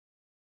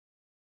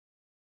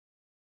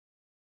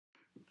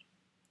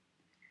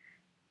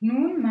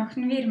Nun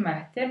machen wir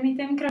weiter mit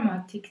dem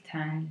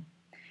Grammatikteil.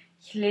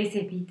 Ich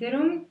lese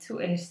wiederum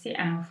zuerst die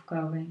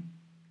Aufgabe.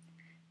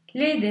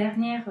 Les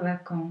dernières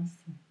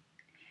vacances.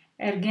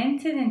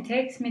 Ergänze den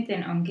Text mit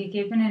den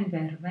angegebenen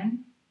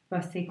Verben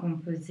Passé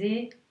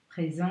composé,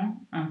 Présent,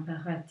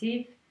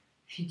 Imperativ,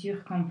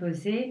 Futur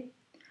composé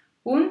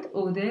und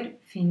oder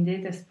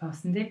finde das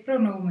passende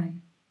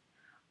Pronomen.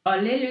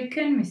 Alle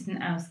Lücken müssen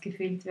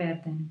ausgefüllt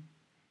werden.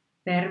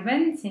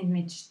 Verben sind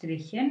mit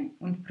Strichen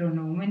und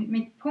Pronomen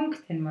mit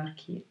Punkten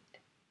markiert.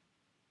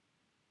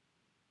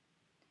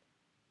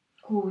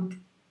 Gut,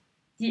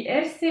 die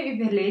erste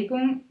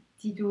Überlegung,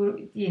 die du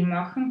dir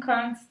machen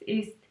kannst,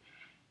 ist,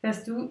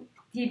 dass du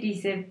dir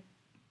diese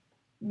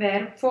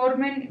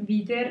Verbformen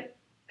wieder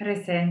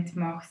präsent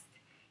machst,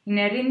 in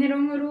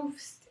Erinnerung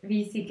rufst,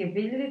 wie sie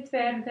gebildet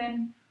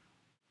werden.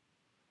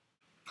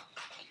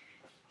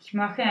 Ich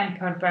mache ein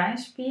paar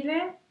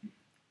Beispiele,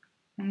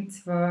 und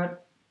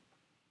zwar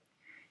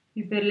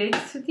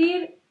überlegst du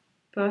dir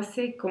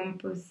Passé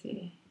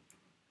composé.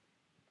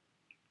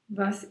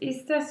 Was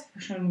ist das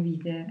schon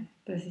wieder?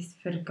 Das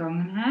ist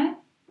Vergangenheit.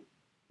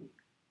 Die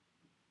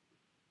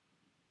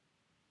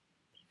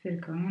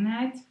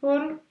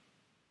Vergangenheitsform.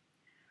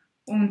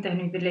 Und dann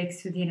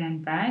überlegst du dir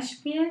ein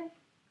Beispiel.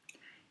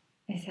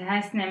 Es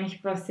heißt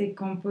nämlich Passé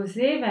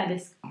composé, weil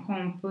es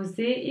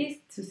composé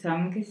ist,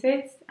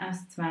 zusammengesetzt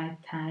aus zwei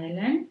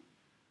Teilen.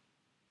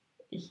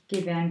 Ich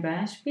gebe ein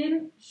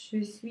Beispiel.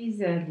 Je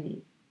suis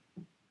allé.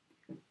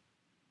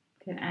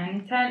 Der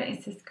eine Teil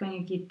ist das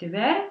konjugierte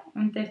Verb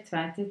und der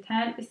zweite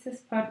Teil ist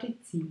das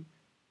Partizip.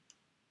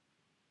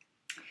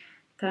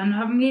 Dann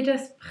haben wir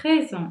das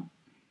Présent.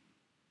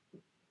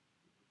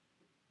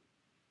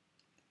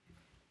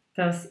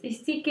 Das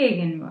ist die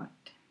Gegenwart.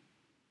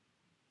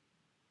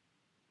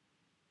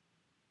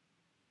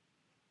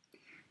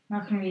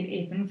 Machen wir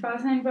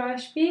ebenfalls ein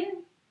Beispiel,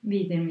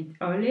 wieder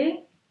mit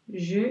aller,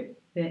 je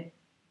vais.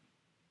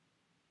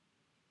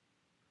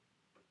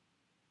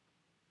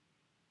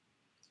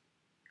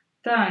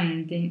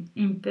 Dann den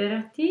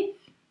Imperativ.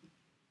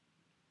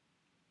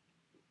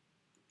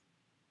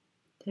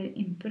 Der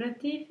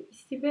Imperativ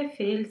ist die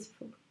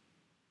Befehlsform.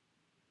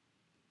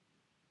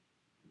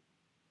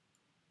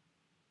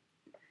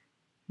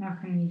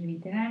 Machen wir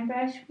wieder ein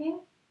Beispiel.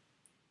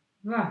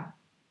 Va.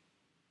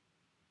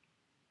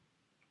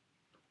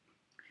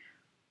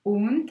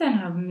 Und dann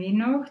haben wir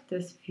noch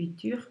das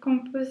Futur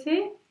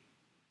composé.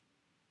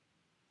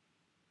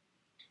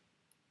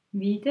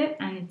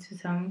 Wieder eine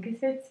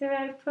zusammengesetzte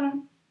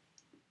Verbform.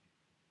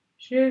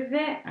 Je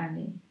vais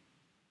aller.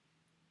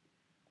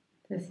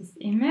 Das ist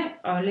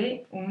immer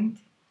alle und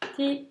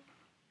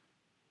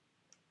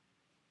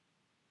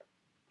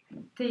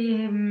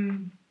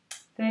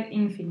der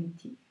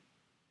Infinitiv.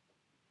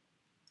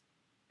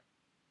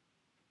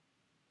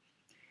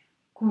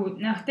 Gut,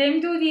 nachdem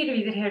du dir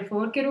wieder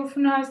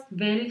hervorgerufen hast,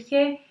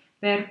 welche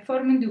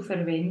Verbformen du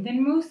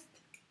verwenden musst,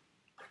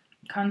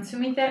 kannst du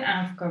mit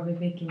der Aufgabe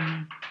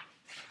beginnen.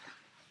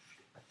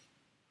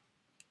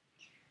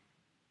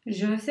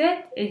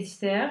 Josette et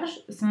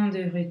Serge sont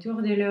de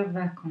retour de leurs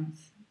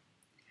vacances.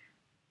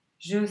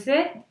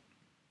 Josette,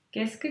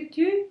 qu'est-ce que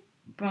tu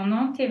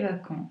pendant tes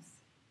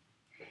vacances?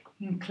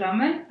 In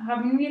Klammern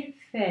haben wir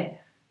faire.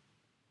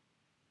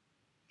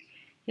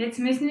 Jetzt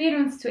müssen wir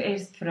uns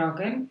zuerst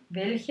fragen,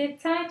 welche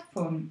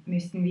Zeitform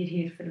müssen wir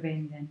hier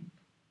verwenden?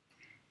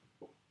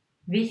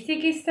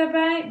 Wichtig ist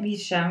dabei, wir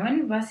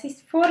schauen, was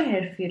ist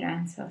vorher für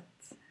ein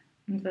Satz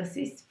und was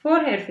ist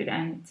vorher für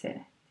eine Zeit.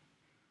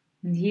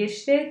 Und hier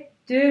steht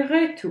de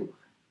retour.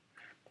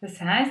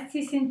 Das heißt,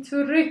 sie sind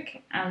zurück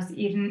aus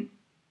ihren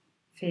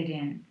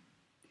Ferien.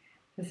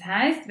 Das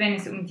heißt, wenn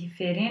es um die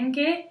Ferien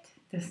geht,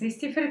 das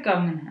ist die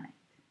Vergangenheit.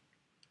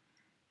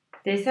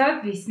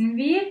 Deshalb wissen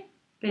wir,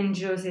 wenn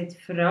Josette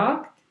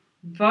fragt,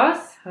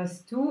 was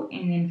hast du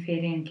in den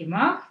Ferien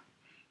gemacht,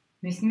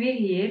 müssen wir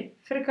hier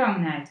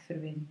Vergangenheit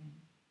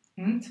verwenden.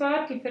 Und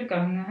zwar die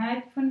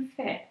Vergangenheit von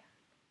faire.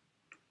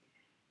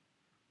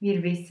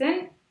 Wir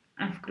wissen,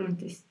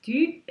 aufgrund des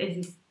Typ, es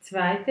ist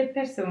zweite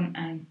Person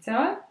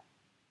Einzahl.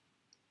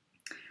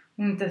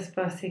 Und das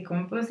Passé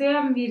composé,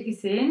 haben wir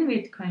gesehen,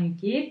 wird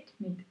konjugiert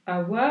mit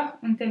avoir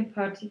und dem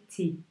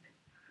Partizip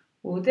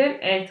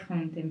oder être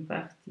und dem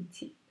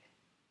Partizip.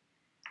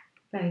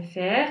 Bei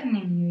faire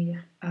nehmen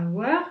wir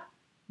avoir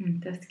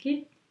und das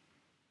gibt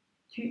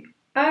tu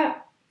as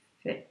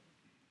fait.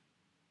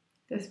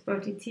 Das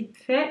Partizip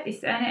fait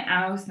ist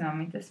eine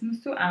Ausnahme, das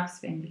musst du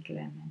auswendig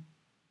lernen.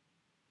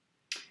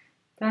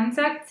 Dann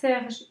sagt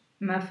Serge,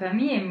 ma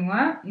famille et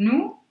moi,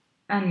 nous,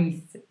 à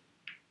Nice.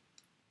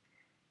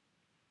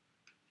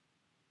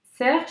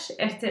 Serge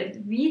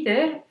erzählt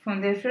wieder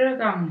von der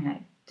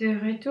Vergangenheit, de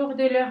retour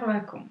de leurs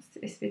vacances.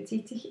 Es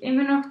bezieht sich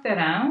immer noch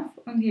darauf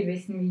und wir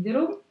wissen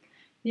wiederum,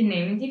 wir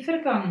nehmen die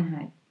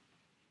Vergangenheit.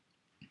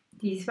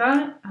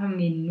 Diesmal haben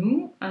wir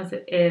nous, also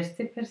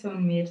erste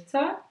Person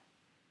Mehrzahl,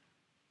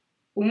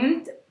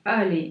 und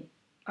aller.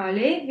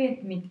 Aller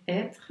wird mit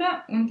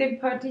être und dem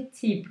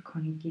Partizip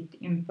konjugiert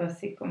im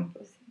Passé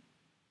composé.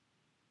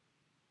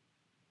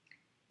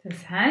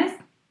 Das heißt,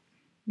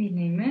 wir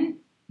nehmen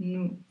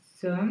nous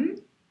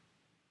sommes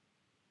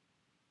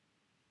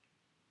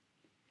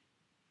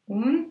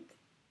und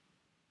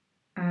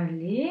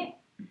alle.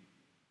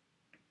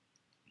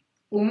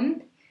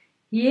 Und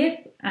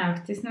hier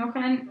braucht es noch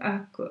ein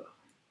Akkord,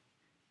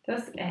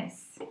 das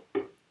S.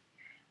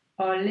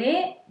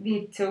 Alle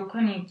wird so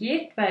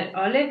konjugiert, weil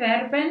alle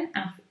Verben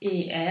auf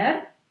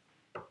ER,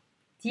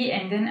 die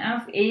enden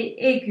auf E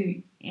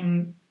aigu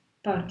im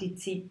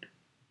Partizip.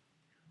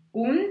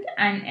 Und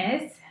ein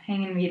S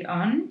hängen wir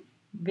an,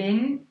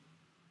 wenn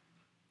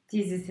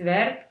dieses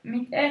Verb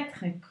mit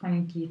être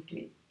konjugiert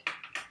wird.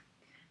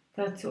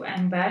 Dazu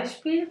ein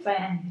Beispiel bei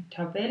einer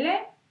Tabelle.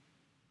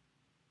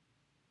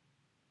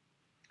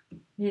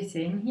 Wir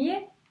sehen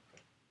hier,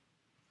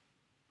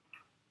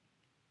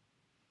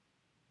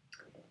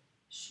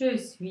 je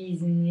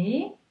suis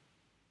né.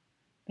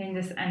 Wenn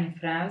das eine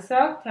Frau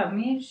sagt, haben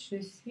wir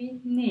je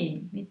suis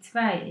né mit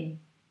 2 E.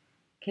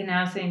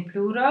 Genauso im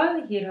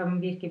Plural, hier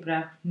haben wir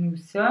gebraucht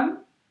nous sommes,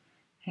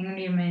 hängen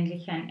wir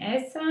männlich ein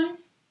S an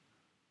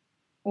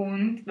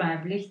und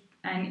weiblich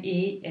ein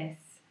ES.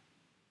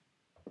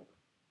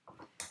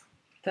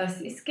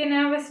 Das ist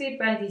genau, was wir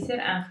bei dieser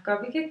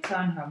Aufgabe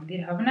getan haben.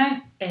 Wir haben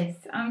ein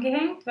S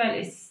angehängt, weil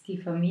es ist die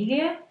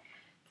Familie.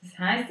 Das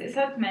heißt, es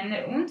hat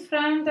Männer und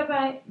Frauen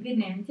dabei. Wir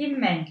nehmen die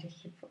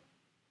männliche Form.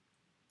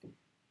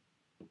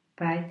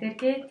 Weiter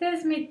geht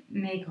es mit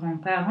mes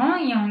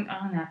grands-parents ayant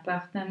un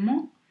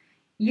appartement.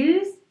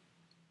 Ils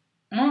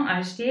ont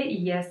acheté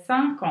il y a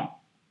 5 ans.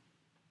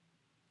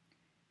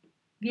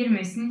 Wir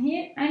müssen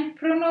hier ein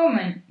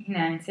Pronomen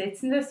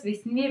hineinsetzen, das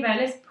wissen wir, weil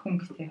es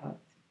Punkte hat.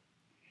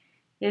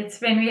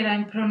 Jetzt, wenn wir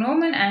ein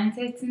Pronomen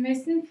einsetzen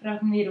müssen,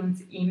 fragen wir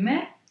uns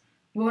immer,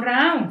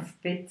 worauf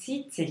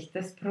bezieht sich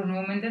das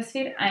Pronomen, das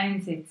wir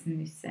einsetzen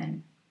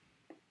müssen?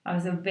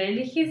 Also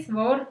welches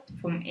Wort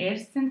vom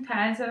ersten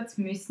Teilsatz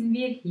müssen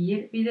wir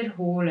hier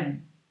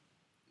wiederholen?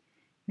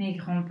 Mes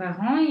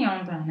grands-parents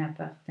ayant un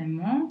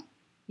appartement,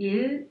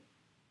 ils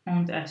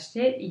ont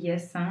acheté il y a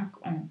 5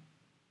 ans.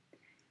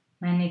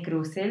 Meine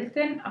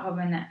Großeltern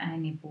haben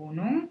eine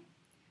Wohnung.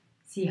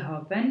 Sie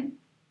haben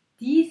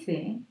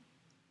diese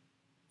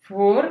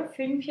vor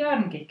 5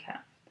 Jahren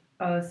gekauft.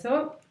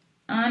 Also,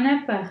 un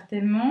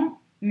appartement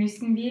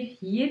müssen wir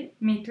hier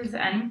mittels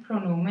einem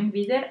Pronomen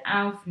wieder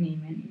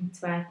aufnehmen im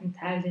zweiten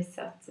Teil des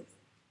Satzes.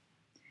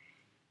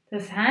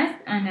 Das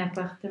heißt, ein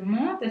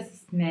Appartement, das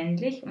ist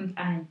männlich und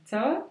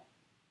Einzahl.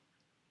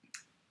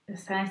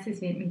 Das heißt, es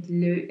wird mit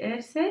le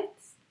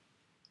ersetzt.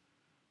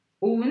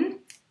 Und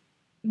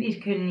wir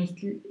können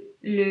nicht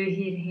le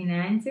hier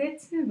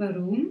hineinsetzen.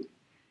 Warum?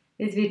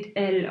 Es wird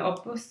L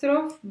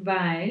Apostroph,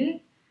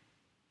 weil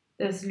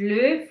das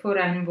le vor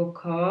einem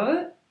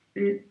Vokal,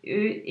 Ö,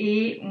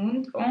 E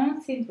und On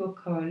sind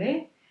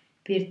Vokale,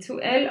 wird zu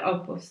L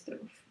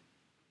Apostroph.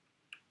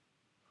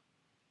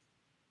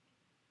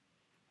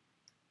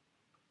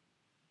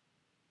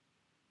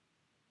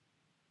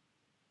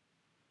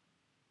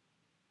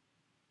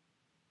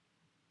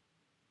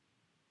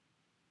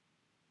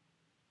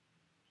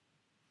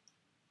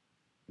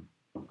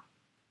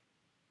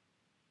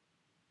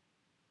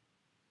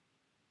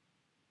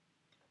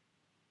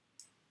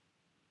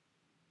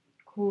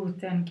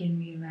 Gut, dann gehen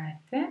wir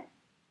weiter.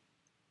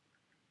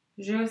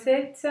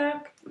 Josette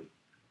sagt,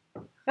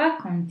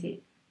 raconter.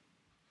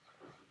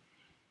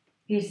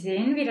 Wir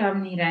sehen, wir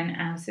haben hier ein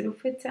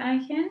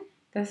Ausrufezeichen.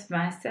 Das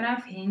weist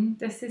darauf hin,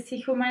 dass es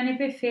sich um eine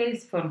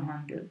Befehlsform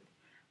handelt.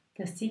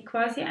 Dass sie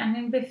quasi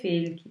einen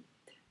Befehl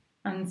gibt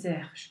an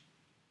Serge.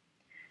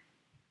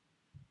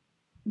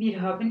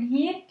 Wir haben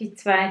hier die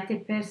zweite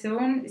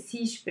Person,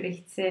 sie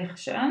spricht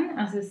Serge an,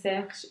 also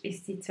Serge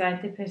ist die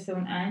zweite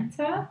Person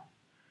Einzahl.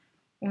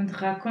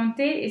 Und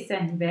raconter ist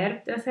ein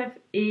Verb, das auf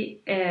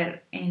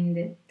ER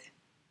endet.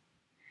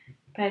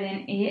 Bei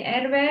den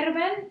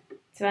ER-Verben,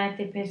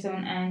 zweite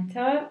Person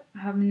Einzahl,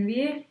 haben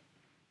wir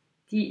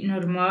die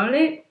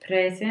normale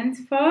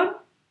Präsensform,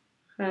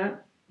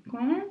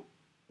 raconte,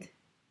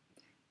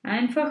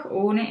 einfach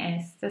ohne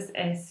S. Das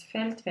S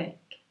fällt weg.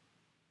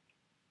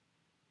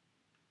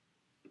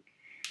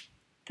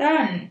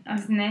 Dann,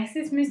 als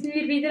nächstes müssen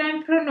wir wieder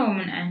ein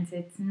Pronomen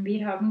einsetzen.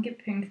 Wir haben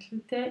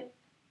gepünktete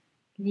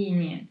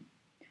Linien.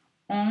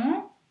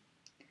 On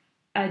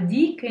a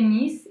dit que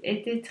Nice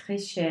était très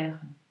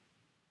cher.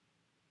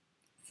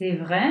 C'est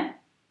vrai?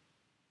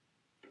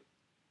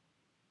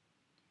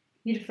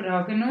 Wir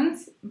fragen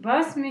uns,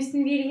 was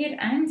müssen wir hier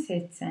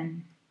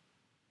einsetzen?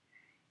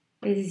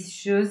 Es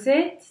ist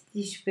Josette,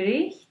 die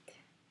spricht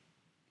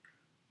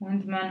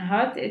und man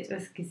hat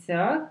etwas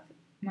gesagt,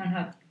 man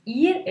hat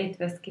ihr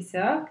etwas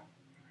gesagt,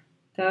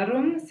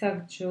 darum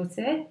sagt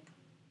Josette,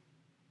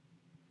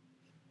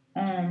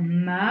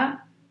 on m'a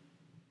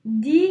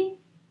dit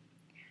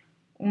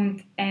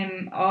und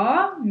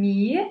MA,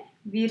 mir,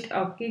 wird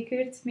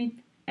abgekürzt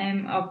mit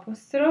M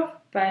Apostroph,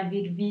 weil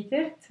wir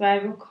wieder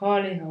 2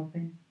 Vokale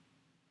haben.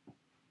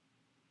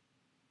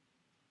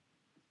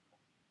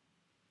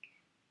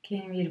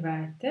 Gehen wir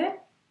weiter.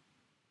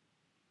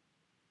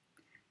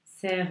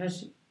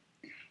 Serge.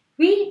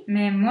 Oui,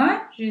 mais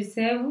moi, je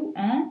sais où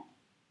on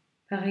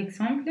Par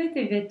exemple,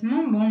 des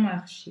vêtements bon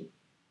marché.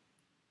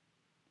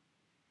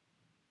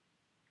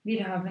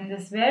 Wir haben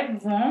das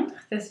Verb vendre,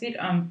 das wir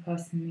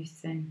anpassen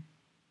müssen.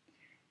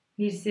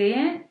 Wir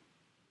sehen,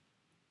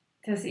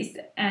 das ist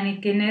eine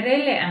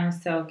generelle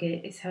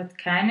Aussage. Es hat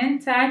keinen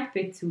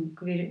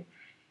Zeitbezug.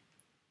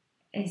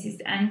 Es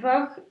ist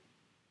einfach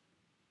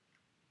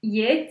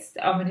jetzt,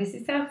 aber es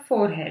ist auch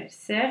vorher.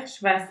 Serge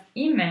weiß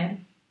immer,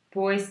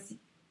 wo es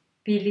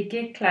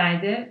billige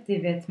Kleider,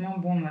 des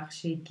Vêtements bon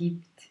marché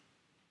gibt.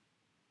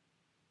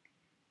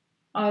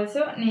 Also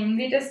nehmen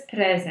wir das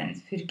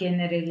Präsens für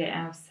generelle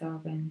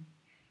Aussagen.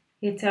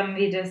 Jetzt haben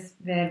wir das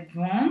Verb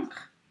vendre,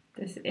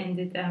 das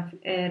endet auf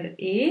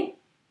RE.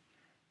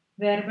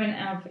 Verben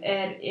auf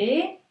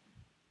RE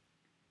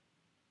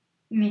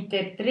mit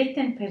der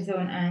dritten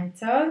Person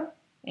Einzahl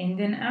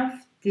enden auf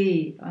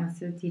D.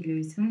 Also die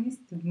Lösung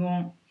ist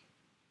vend.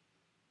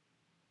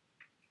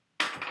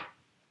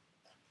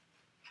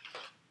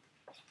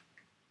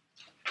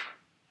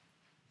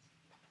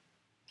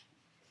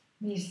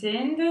 Wir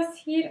sehen das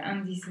hier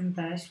an diesem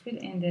Beispiel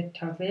in der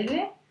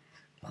Tabelle.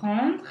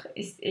 Prendre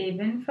ist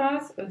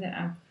ebenfalls oder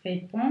auch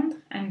répondre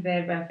ein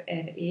Verb auf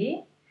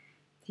RE.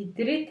 Die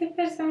dritte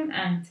Person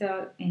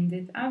Einzahl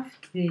endet auf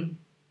D.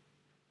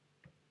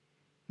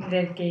 In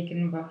der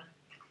Gegenwart.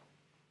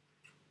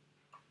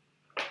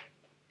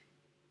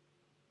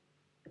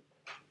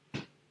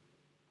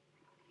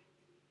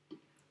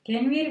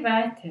 Gehen wir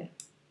weiter.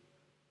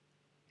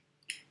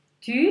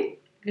 Tu,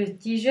 le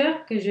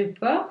t-shirt que je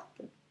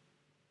porte.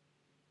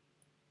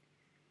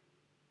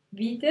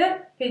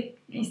 Wieder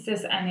ist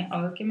das eine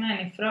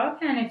allgemeine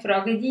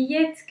Frage, die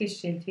jetzt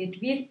gestellt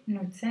wird. Wir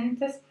nutzen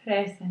das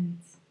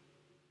Präsens.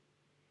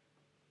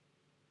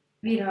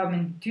 Wir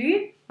haben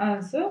tu,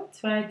 also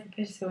zweite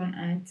Person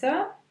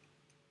Einzahl.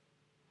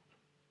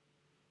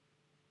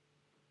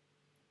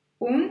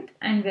 Und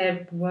ein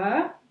Verb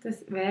boire,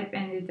 das Verb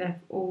endet auf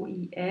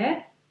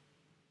OIR.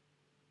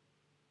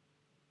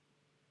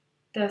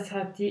 Das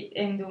hat die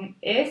Endung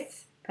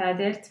S bei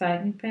der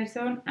zweiten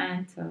Person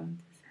Einzahl.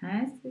 Das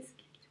heißt, es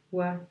gibt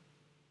boire.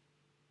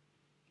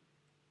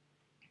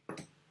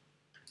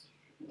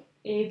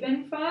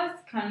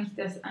 Ebenfalls kann ich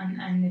das an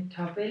einer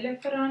Tabelle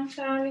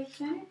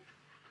veranschaulichen.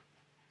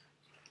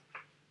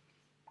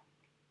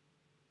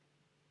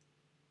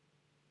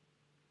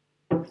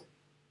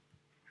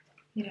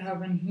 Wir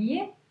haben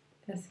hier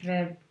das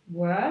Verb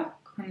boire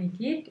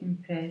konjugiert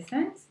im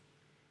Präsens.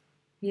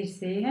 Wir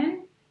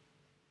sehen,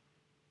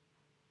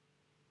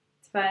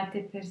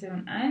 zweite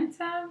Person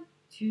Einzahl,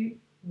 tu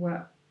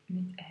bois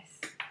mit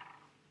S.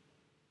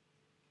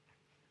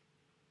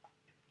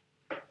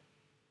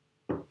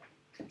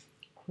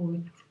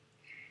 Gut.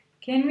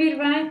 Gehen wir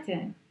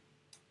weiter.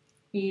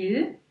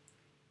 Il,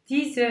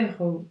 10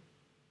 Euro.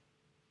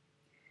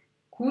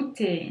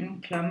 Coûte in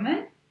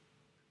Klammern.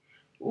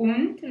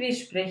 Und wir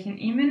sprechen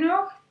immer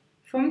noch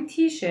vom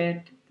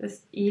T-Shirt.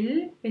 Das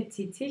il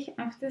bezieht sich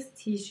auf das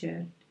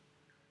T-Shirt.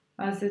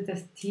 Also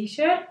das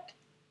T-Shirt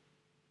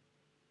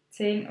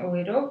 10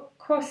 Euro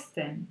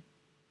kosten.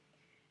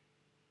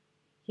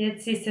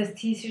 Jetzt ist das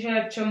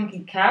T-Shirt schon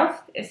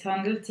gekauft. Es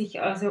handelt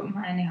sich also um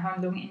eine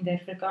Handlung in der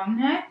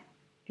Vergangenheit.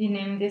 Wir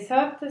nehmen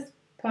deshalb das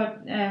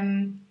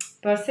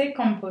Passé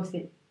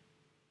composé.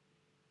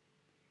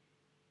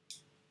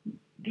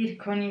 Wir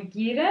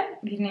konjugieren,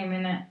 wir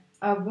nehmen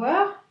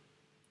avoir,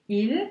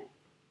 il,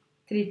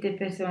 dritte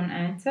Person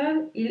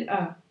Einzahl, il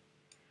a.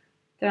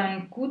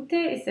 Dann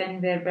coûter ist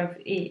ein Verb auf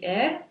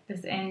er,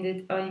 das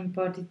endet im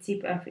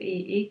Partizip auf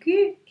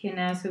EQ,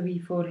 genauso wie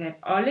vorher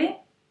alle.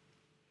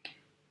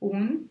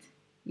 Und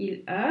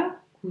il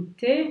a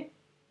coûté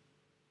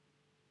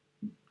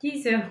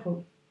 10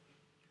 Euro.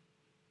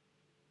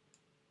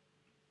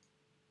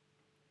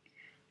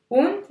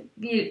 Und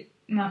wir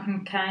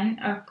machen kein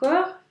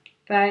Akkord,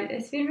 weil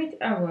es wird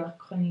mit avoir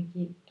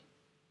konjugiert.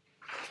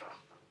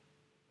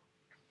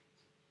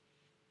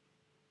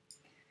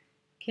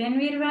 Gehen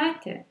wir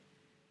weiter.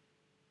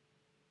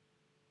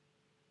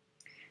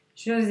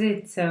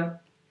 Josette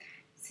sagt,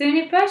 ce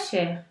n'est pas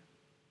cher,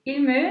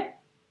 il me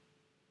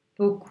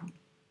beaucoup.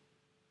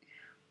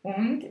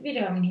 Und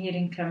wir haben hier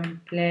in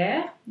Klammern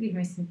plaire, wir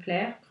müssen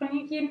plaire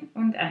konjugieren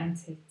und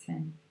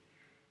einsetzen.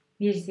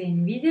 Wir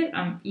sehen wieder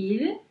am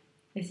il,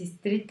 es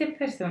ist dritte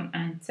Person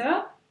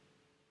Einzahl.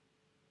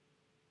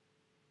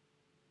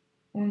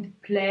 Und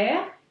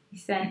plaire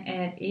ist ein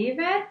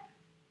RE-Verb.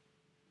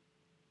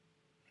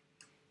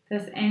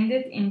 Das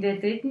endet in der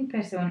dritten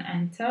Person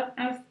Einzahl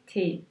auf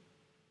T.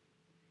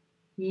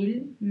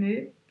 Il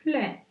me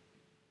plaît.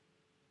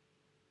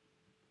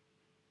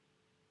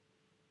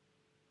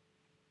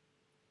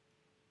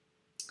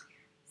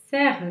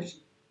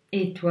 Serge,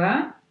 et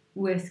toi,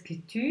 où est-ce que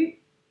tu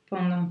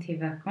pendant tes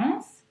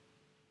vacances?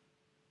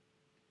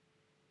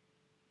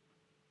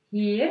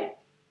 Hier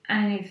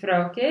eine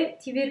Frage,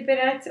 die wir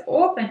bereits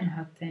oben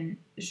hatten.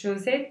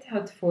 Josette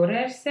hat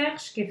vorher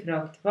Serge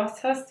gefragt,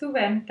 was hast du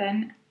während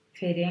deinen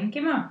Ferien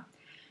gemacht?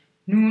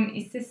 Nun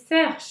ist es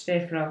Serge,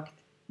 der fragt,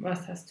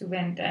 was hast du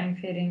während deinen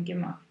Ferien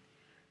gemacht?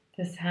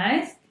 Das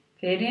heißt,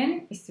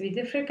 Ferien ist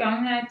wieder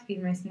Vergangenheit, wir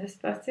müssen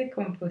das Passé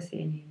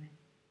Composé nehmen.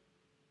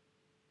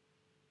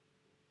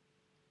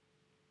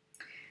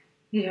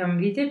 Wir haben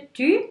wieder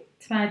du,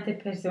 zweite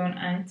Person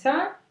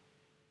Einzahl.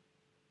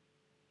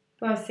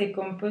 Passé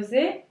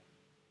Composé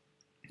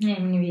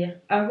nehmen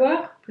wir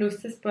avoir plus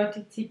das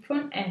Partizip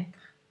von être.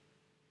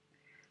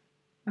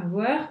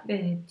 Avoir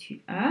wäre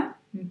tu as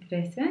im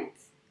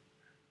Präsens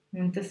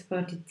und das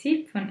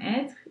Partizip von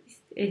être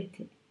ist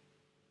été.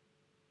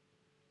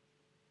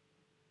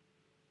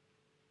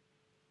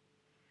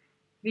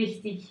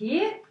 Wichtig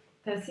hier,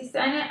 das ist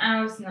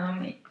eine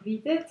Ausnahme.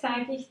 Wieder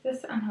zeige ich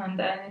das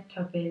anhand einer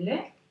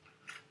Tabelle.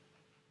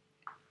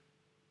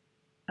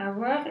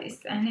 Avoir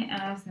ist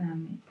eine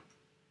Ausnahme.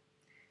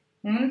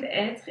 Und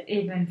être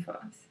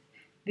ebenfalls.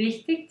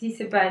 Wichtig,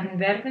 diese beiden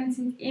Verben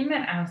sind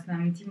immer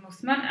Ausnahmen, die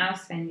muss man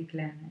auswendig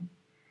lernen.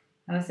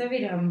 Also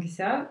wir haben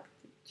gesagt,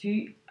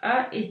 tu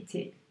as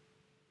été.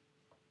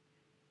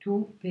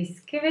 Du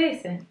bist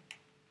gewesen.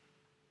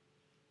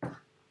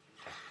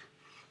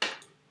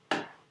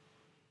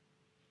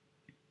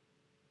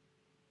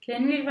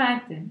 Gehen wir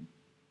weiter.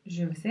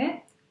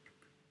 Josette,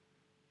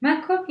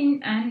 ma copine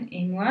Anne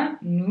et moi,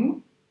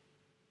 nous,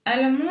 à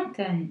la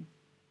montagne.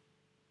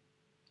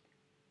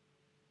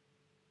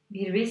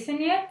 Wir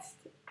wissen jetzt,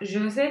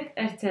 Josette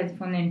erzählt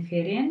von den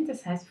Ferien,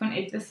 das heißt von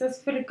etwas,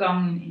 das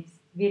vergangen ist.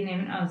 Wir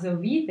nehmen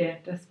also wieder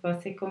das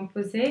Passé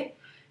Composé,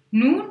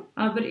 nun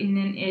aber in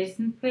den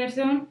ersten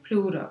Person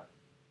Plural.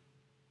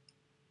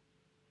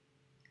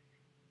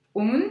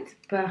 Und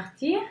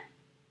partir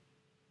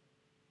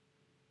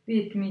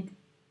wird mit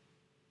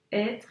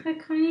être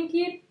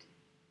konjugiert,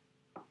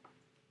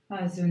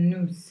 also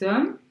nous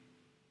sommes,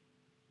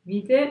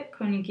 wieder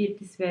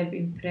konjugiertes Verb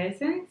im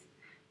Präsens,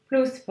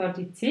 plus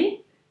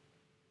Partizip,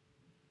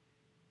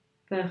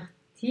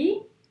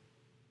 parti.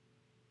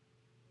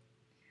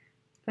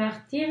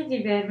 Partir,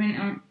 die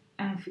Verben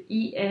auf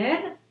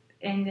IR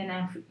enden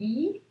auf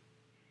I.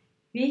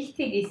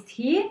 Wichtig ist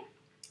hier,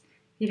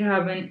 wir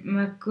haben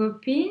ma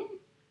copine,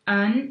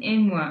 Anne et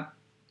moi.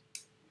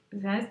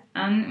 Das heißt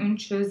Anne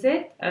und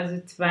Josette, also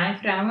zwei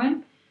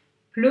Frauen,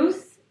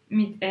 plus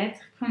mit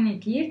être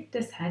konjugiert,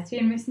 das heißt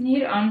wir müssen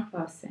hier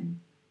anpassen.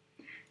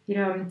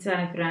 Wir haben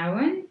zwei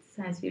Frauen,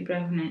 das heißt wir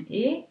brauchen ein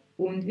E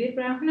und wir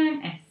brauchen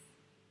ein S.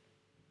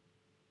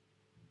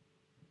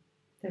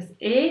 Das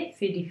E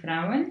für die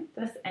Frauen,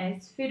 das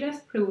S für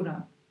das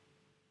Plural.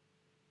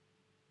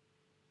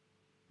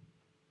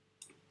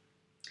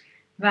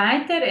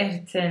 Weiter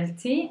erzählt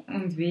sie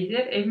und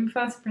wieder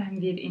ebenfalls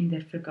bleiben wir in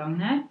der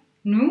Vergangenheit.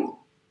 Nous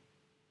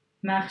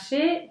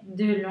marcher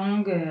de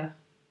longueur.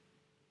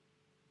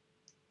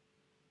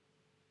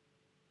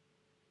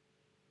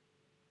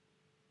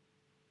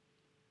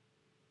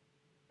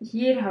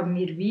 Hier haben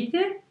wir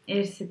wieder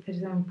erste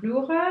Person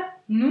Plural,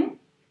 nous.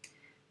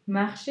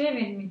 Marcher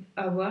wird mit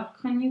avoir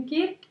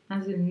konjugiert,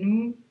 also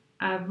nous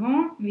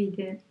avons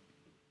wieder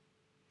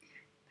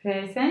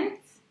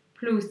Präsens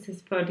plus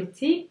das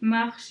Partizip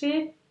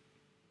marcher.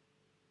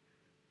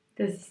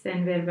 Das ist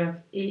ein Verb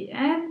auf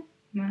ER.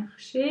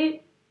 Marcher,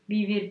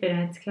 wie wir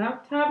bereits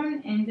gehabt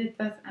haben, endet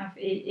das auf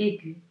E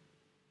aigu.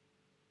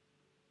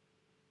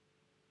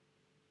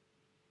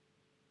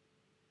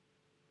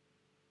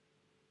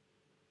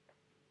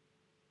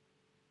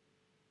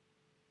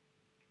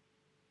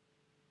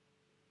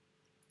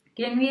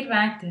 Gehen wir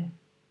weiter.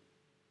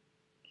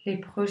 Les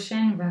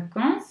prochaines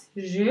vacances,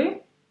 je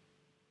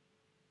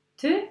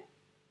te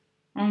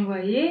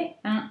envoyer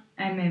un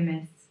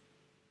MMS.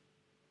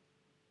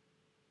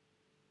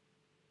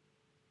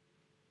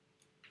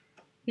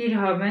 Wir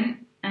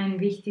haben ein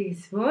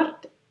wichtiges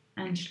Wort,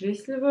 ein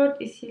Schlüsselwort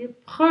ist hier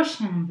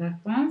prochaines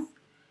vacances.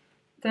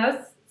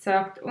 Das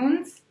sagt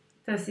uns,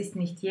 das ist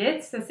nicht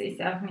jetzt, das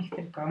ist auch nicht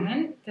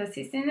vergangen, das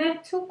ist in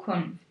der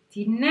Zukunft,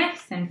 die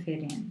nächsten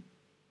Ferien.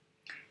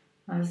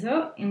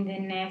 Also in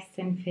den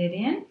nächsten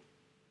Ferien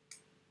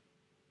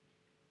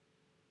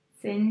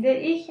sende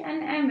ich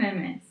ein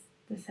MMS.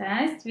 Das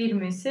heißt, wir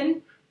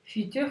müssen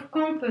Futur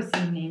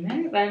Composé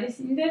nehmen, weil es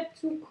in der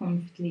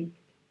Zukunft liegt.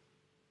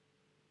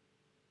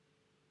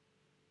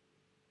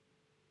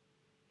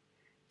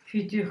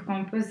 Futur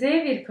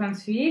Composé wird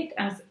konstruiert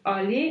aus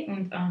aller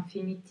und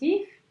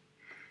Infinitiv.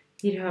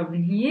 Wir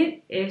haben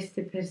hier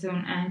erste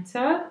Person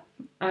Einzahl,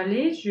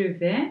 aller, je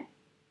vais.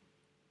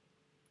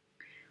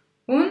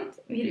 Und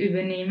wir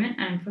übernehmen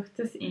einfach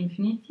das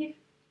Infinitiv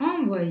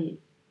envoyer.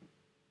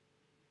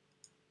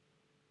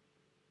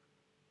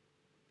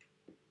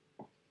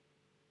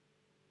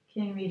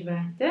 Gehen wir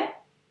weiter.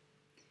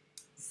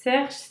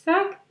 Serge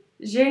sagt,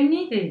 j'ai une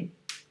idée.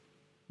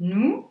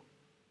 Nous,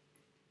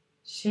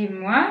 chez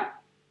moi,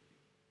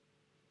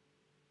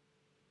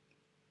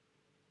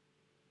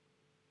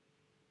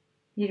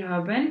 wir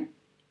haben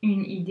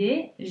une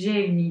Idee,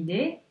 j'ai une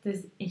Idee,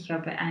 ich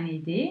habe eine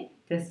Idee,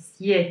 das ist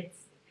jetzt.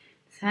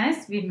 Das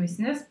heißt, wir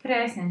müssen das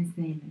Präsens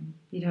nehmen.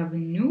 Wir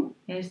haben nous,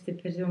 erste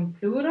Person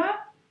Plural,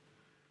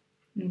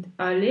 und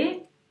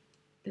alle,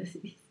 das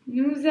ist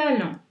nous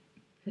allons,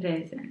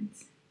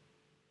 Präsens.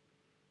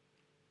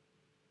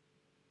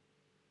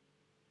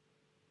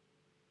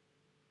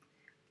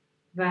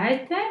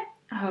 Weiter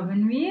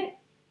haben wir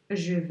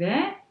Je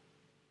vais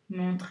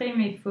montrer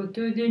mes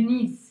photos de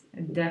Nice.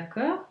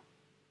 D'accord?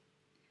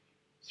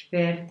 Ich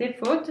werde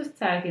Fotos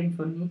zeigen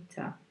von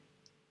Nizza.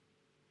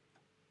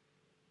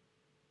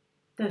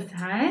 Das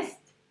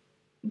heißt,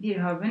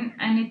 wir haben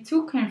eine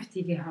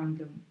zukünftige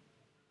Handlung.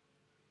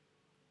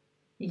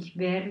 Ich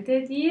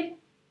werde dir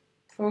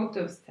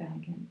Fotos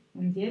zeigen.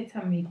 Und jetzt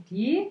haben wir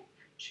dir,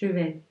 je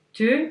vais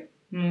te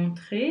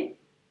montrer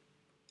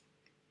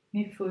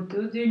mes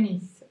photos de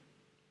Nice.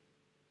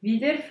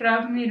 Wieder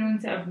fragen wir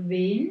uns, auf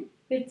wen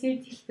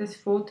bezieht sich das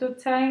Foto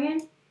zeigen.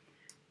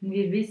 Und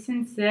wir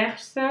wissen, Serge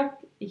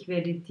sagt, ich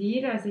werde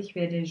dir, also ich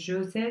werde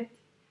Josette,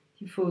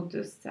 die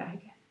Fotos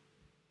zeigen.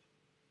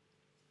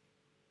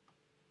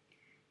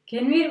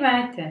 Gehen wir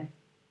weiter.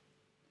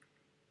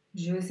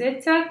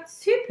 Josette sagt,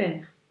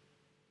 super.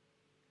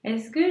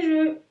 Est-ce que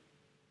je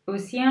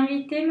aussi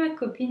inviter ma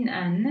copine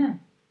Anne?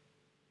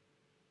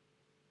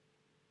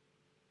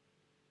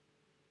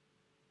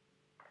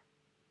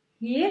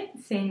 Hier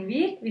sehen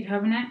wir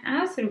haben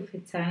ein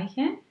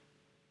Ausrufezeichen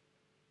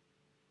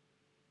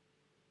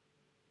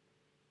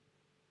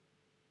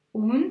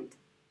und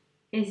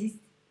es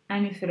ist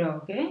eine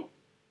Frage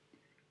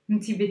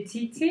und sie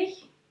bezieht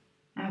sich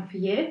auf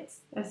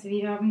jetzt, also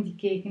wir haben die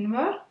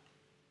Gegenwart.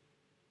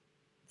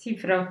 Sie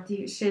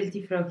stellt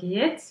die Frage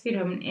jetzt, wir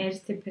haben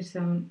erste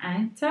Person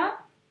Einzahl.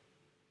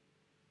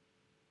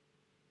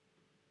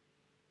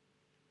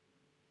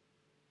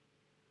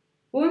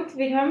 Und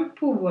wir haben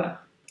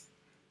pouvoir.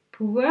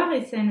 Pouvoir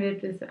ist ein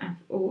Verb, das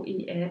auf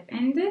OIR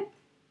endet.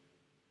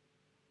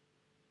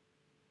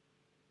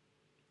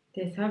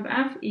 Deshalb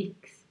auf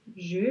X.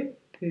 Je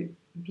peux.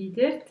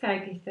 Wieder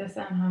zeige ich das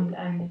anhand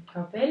einer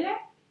Tabelle.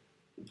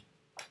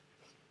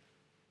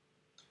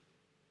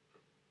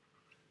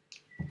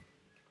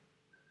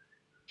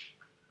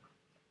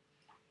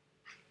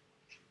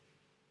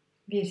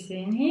 Wir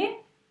sehen hier,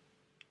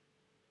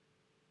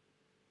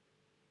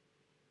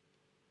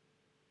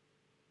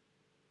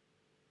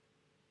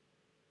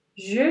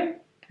 je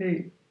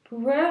peux.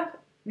 Pouvoir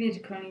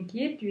wird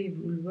konjugiert wie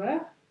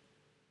vouloir.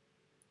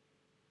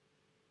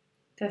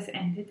 Das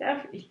endet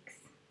auf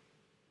X.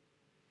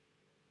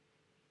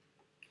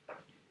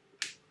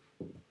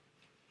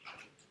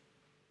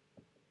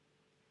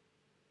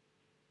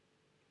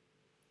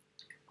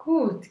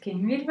 Gut,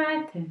 gehen wir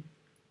weiter.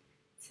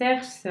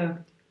 Serge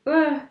sagt,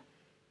 oh,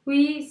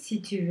 oui,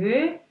 si tu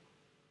veux.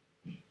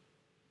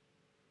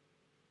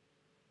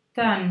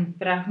 Dann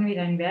brauchen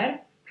wir ein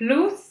Verb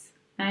plus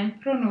ein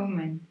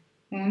Pronomen.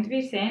 Und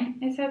wir sehen,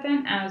 es hat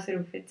ein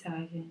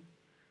Ausrufezeichen.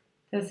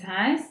 Das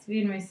heißt,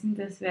 wir müssen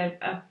das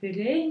Verb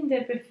appeler in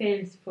der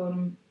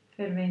Befehlsform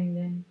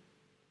verwenden.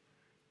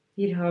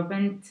 Wir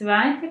haben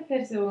zweite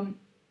Person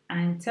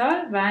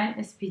Einzahl, weil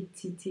es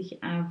bezieht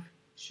sich auf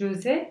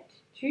Josette,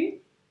 tu.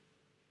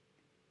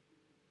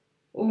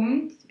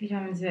 Und wir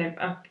haben das Verb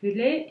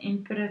appeler,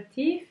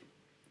 Imperativ,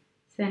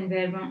 das ist ein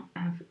Verb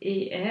auf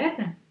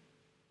ER.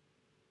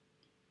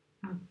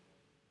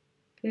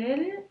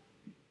 Appel.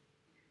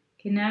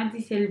 Genau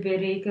dieselbe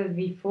Regel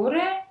wie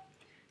vorher.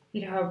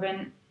 Wir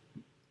haben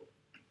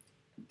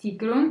die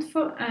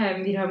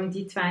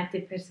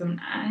zweite Person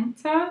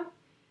Einzahl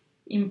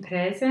im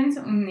Präsens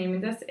und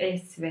nehmen das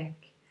S weg.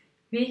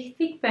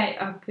 Wichtig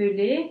bei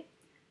appeler,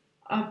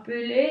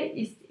 appeler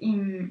ist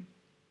in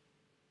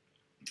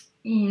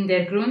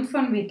der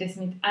Grundform wird es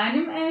mit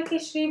einem L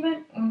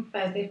geschrieben und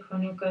bei der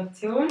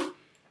Konjugation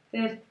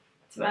der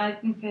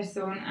zweiten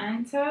Person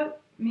Einzahl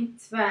mit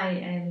 2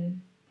 L.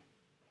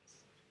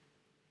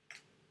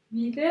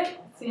 Wieder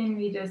sehen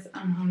wir das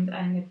anhand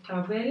einer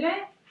Tabelle.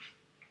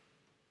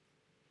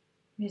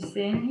 Wir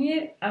sehen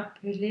hier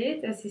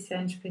appeler, das ist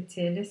ein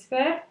spezielles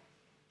Verb.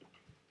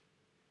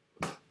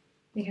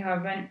 Wir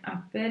haben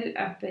appel,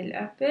 appel,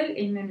 appel,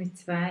 immer mit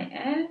 2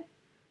 L,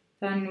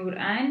 dann nur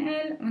 1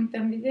 L und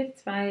dann wieder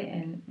 2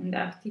 L und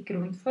auch die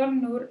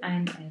Grundform nur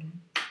 1 L.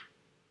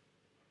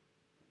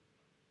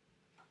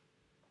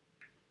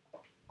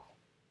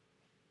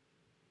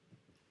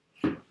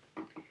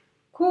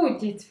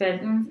 Gut, jetzt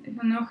fällt uns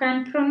noch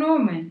ein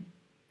Pronomen.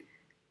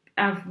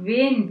 Auf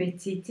wen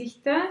bezieht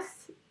sich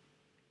das?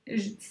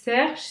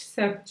 Serge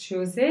sagt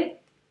Josette,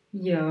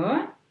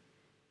 ja,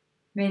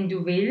 wenn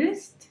du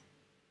willst,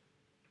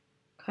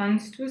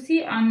 kannst du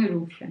sie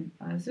anrufen.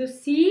 Also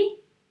sie,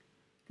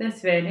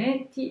 das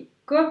wäre die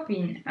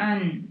Copine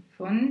Anne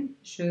von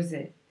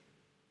Josette.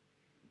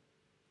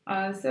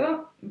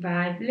 Also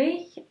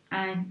weiblich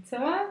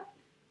Einzahl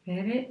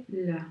wäre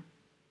la.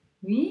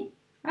 Wie?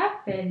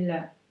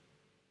 Appelle.